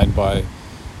is defined by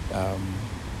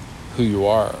who you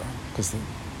are? Because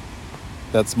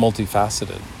that's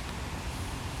multifaceted.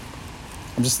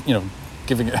 I'm just,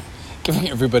 giving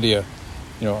everybody a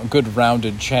good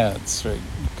rounded chance, right?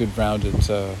 Good rounded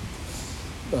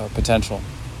potential.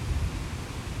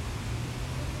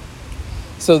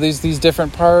 So there's these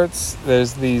different parts.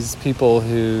 There's these people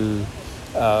who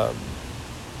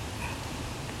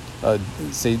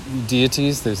say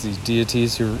deities. There's these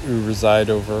deities who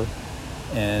reside over,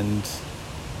 and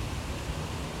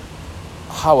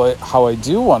how I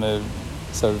do want to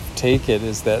sort of take it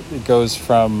is that it goes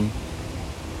from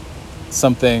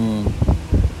something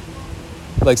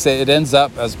like, say, it ends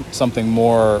up as something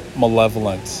more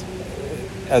malevolent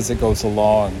as it goes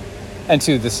along. And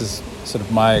two, this is sort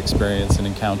of my experience in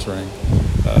encountering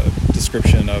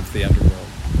description of the underworld.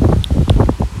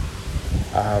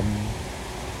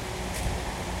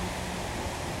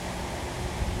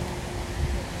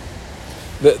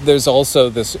 There's also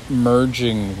this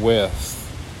merging with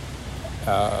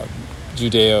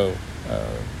Judeo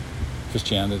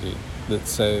Christianity that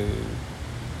say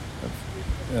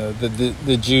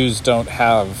the Jews don't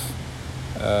have,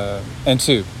 and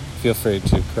two, feel free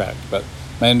to correct, but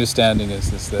my understanding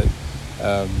is that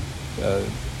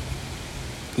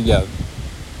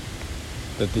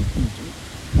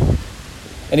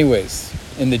anyways,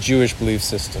 in the Jewish belief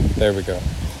system, there we go,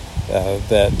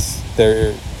 that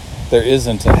there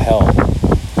isn't a hell,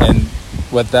 and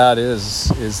what that is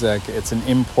that it's an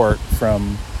import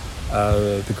from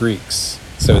the Greeks.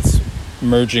 So it's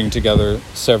merging together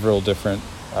several different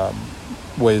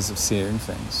ways of seeing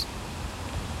things.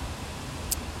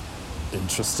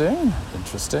 Interesting.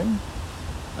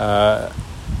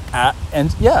 And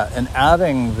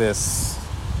adding this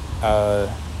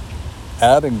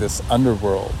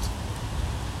underworld.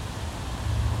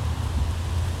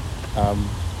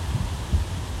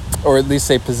 Or at least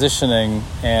say positioning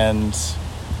and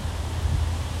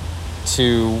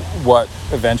to what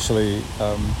eventually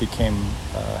became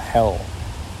hell.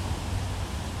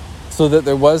 So that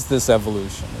there was this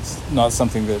evolution. It's not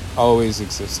something that always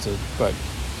existed, but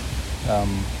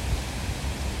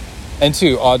and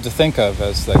too odd to think of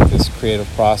as like this creative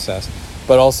process,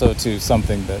 but also to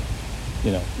something that,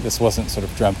 this wasn't sort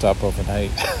of dreamt up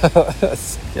overnight.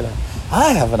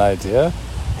 I have an idea.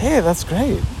 Hey, that's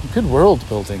great. Good world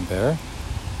building there.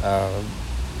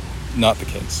 Not the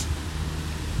case.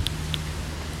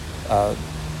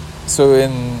 So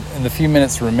in the few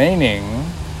minutes remaining,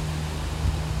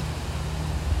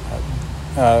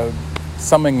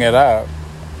 summing it up,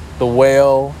 the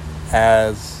whale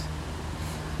as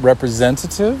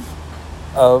representative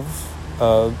of,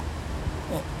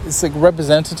 it's like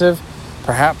representative,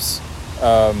 perhaps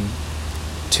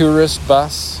tourist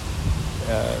bus,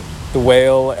 the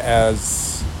whale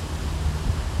as,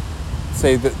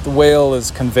 say that the whale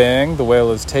is conveying, the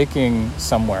whale is taking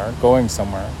somewhere, going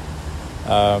somewhere.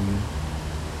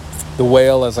 The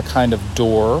whale as a kind of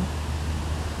door,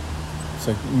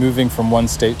 so moving from one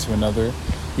state to another.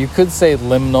 You could say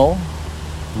liminal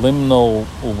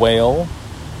whale,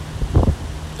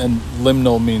 and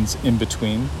liminal means in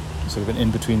between, sort of an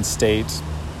in between state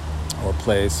or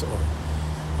place, or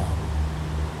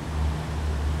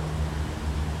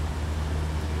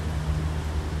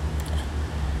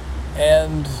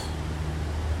and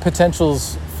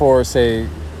potentials for, say,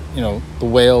 the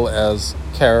whale as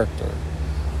character,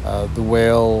 the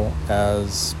whale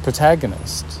as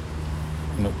protagonist,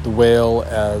 the whale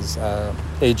as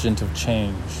agent of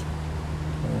change.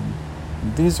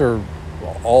 These are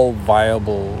all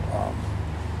viable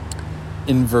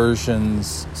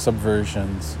inversions,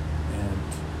 subversions,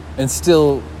 and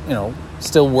still,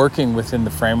 still working within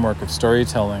the framework of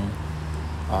storytelling.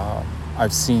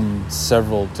 I've seen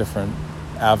several different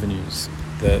avenues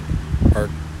that are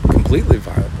completely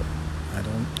viable.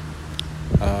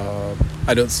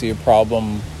 I don't see a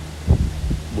problem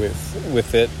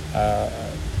with it,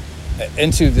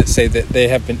 and to say that they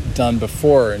have been done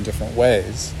before in different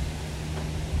ways.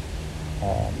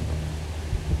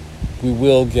 We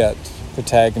will get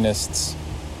protagonists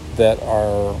that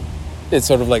are. It's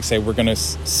sort of like, say, we're going to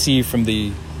see from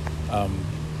the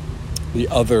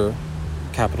other,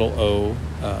 capital O,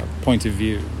 point of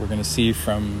view. We're going to see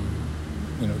from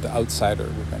the outsider.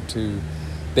 We're going to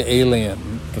the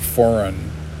alien, the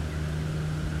foreign.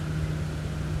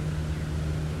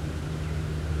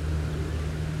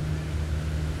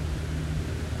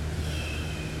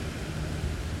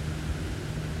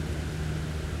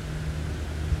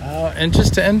 And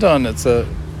just to end on, it's a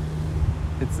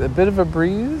bit of a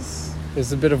breeze.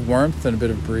 There's a bit of warmth and a bit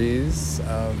of breeze.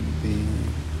 I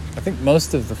think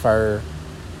most of the fire,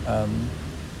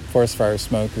 forest fire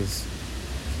smoke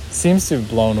seems to have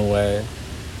blown away.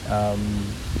 So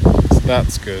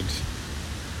that's good.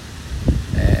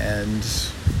 And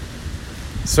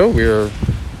so we're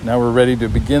ready to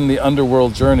begin the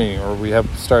underworld journey, or we have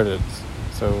started.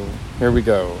 So here we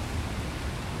go.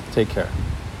 Take care.